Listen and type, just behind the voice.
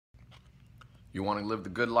You want to live the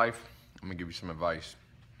good life? I'm going to give you some advice.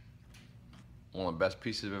 One of the best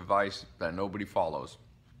pieces of advice that nobody follows.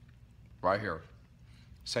 Right here.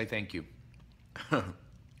 Say thank you.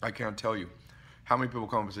 I can't tell you how many people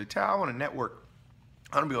come up and say, Tal, I want to network.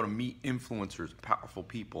 I want to be able to meet influencers, powerful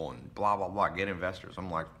people, and blah, blah, blah, get investors. I'm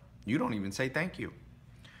like, you don't even say thank you.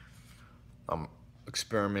 I'm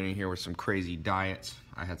experimenting here with some crazy diets.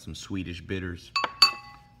 I had some Swedish bitters.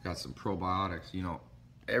 Got some probiotics. You know,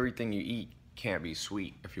 everything you eat can't be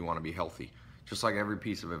sweet if you want to be healthy. Just like every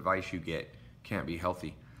piece of advice you get can't be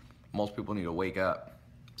healthy. Most people need to wake up,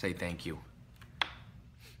 say thank you.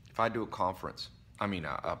 If I do a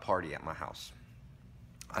party at my house,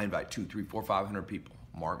 I invite 200, 300, 400, 500 people.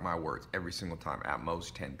 Mark my words, every single time, at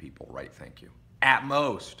most 10 people write thank you. At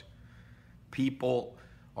most. People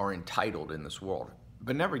are entitled in this world,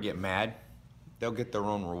 but never get mad. They'll get their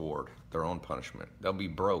own reward, their own punishment. They'll be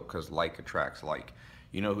broke because like attracts like.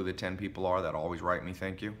 You know who the 10 people are that always write me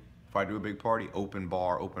thank you? If I do a big party, open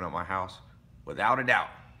bar, open up my house, without a doubt,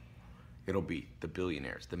 it'll be the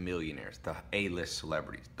billionaires, the millionaires, the A-list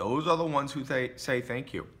celebrities. Those are the ones who say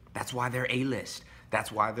thank you. That's why they're A-list.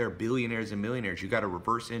 That's why they're billionaires and millionaires. You got to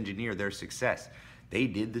reverse engineer their success. They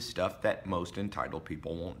did the stuff that most entitled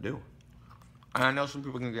people won't do. And I know some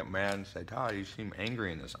people can get mad and say, Todd, you seem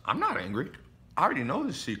angry in this. I'm not angry. I already know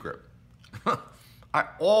the secret. I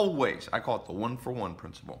call it the 1-for-1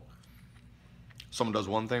 principle. Someone does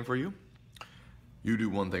one thing for you, you do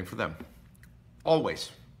one thing for them.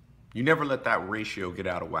 Always. You never let that ratio get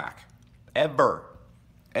out of whack. Ever.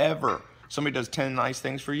 Ever. Somebody does 10 nice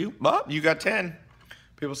things for you, well, you got 10.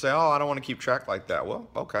 People say, oh, I don't want to keep track like that. Well,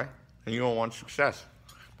 okay. And you don't want success.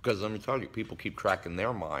 Because let me tell you, people keep track in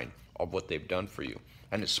their mind of what they've done for you.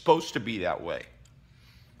 And it's supposed to be that way.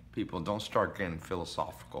 People, don't start getting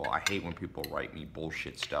philosophical. I hate when people write me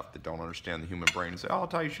bullshit stuff that don't understand the human brain and say, oh, I'll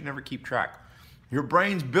tell you, you should never keep track. Your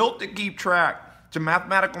brain's built to keep track. It's a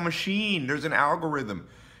mathematical machine. There's an algorithm.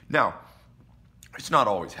 Now, it's not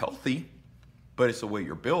always healthy, but it's the way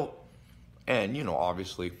you're built. And, you know,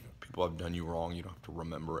 obviously, people have done you wrong. You don't have to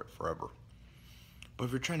remember it forever. But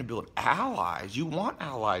if you're trying to build allies, you want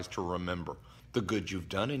allies to remember the good you've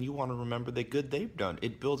done, and you want to remember the good they've done.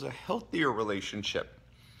 It builds a healthier relationship.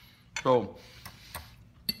 So,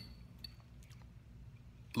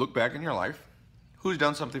 look back in your life. Who's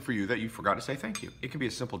done something for you that you forgot to say thank you? It can be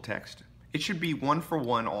a simple text. It should be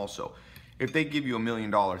 1-for-1 also. If they give you $1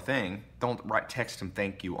 million thing, don't text them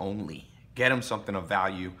thank you only. Get them something of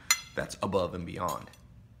value that's above and beyond.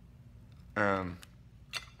 Trying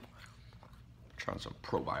some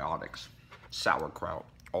probiotics, sauerkraut.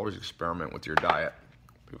 Always experiment with your diet.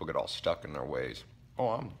 People get all stuck in their ways.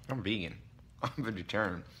 Oh, I'm vegan. I'm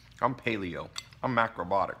vegetarian. I'm paleo. I'm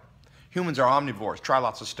macrobiotic. Humans are omnivores. Try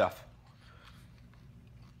lots of stuff.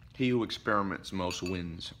 He who experiments most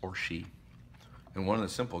wins, or she. And one of the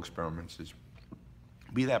simple experiments is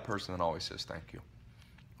be that person that always says thank you.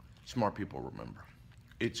 Smart people remember.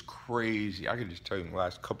 It's crazy. I could just tell you in the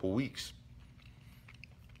last couple weeks,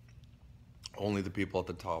 only the people at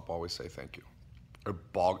the top always say thank you.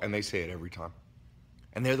 And they say it every time.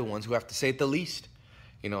 And they're the ones who have to say it the least.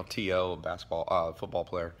 You know, T.O., football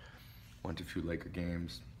player, went to a few Laker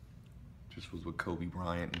games, just was with Kobe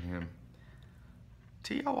Bryant and him.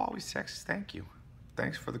 T.O. always texts thank you.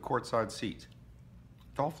 Thanks for the courtside seats.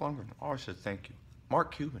 Dolph Lundgren always says thank you.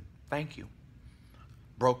 Mark Cuban, thank you.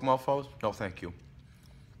 Broke mofos, no thank you.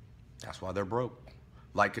 That's why they're broke.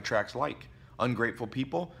 Like attracts like. Ungrateful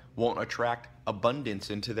people won't attract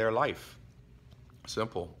abundance into their life.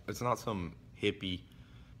 Simple. It's not some hippie,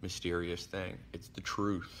 mysterious thing. It's the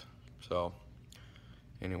truth. So,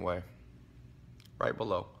 anyway, right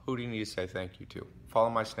below, who do you need to say thank you to? Follow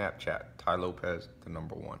my Snapchat, Ty Lopez, the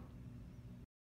 #1.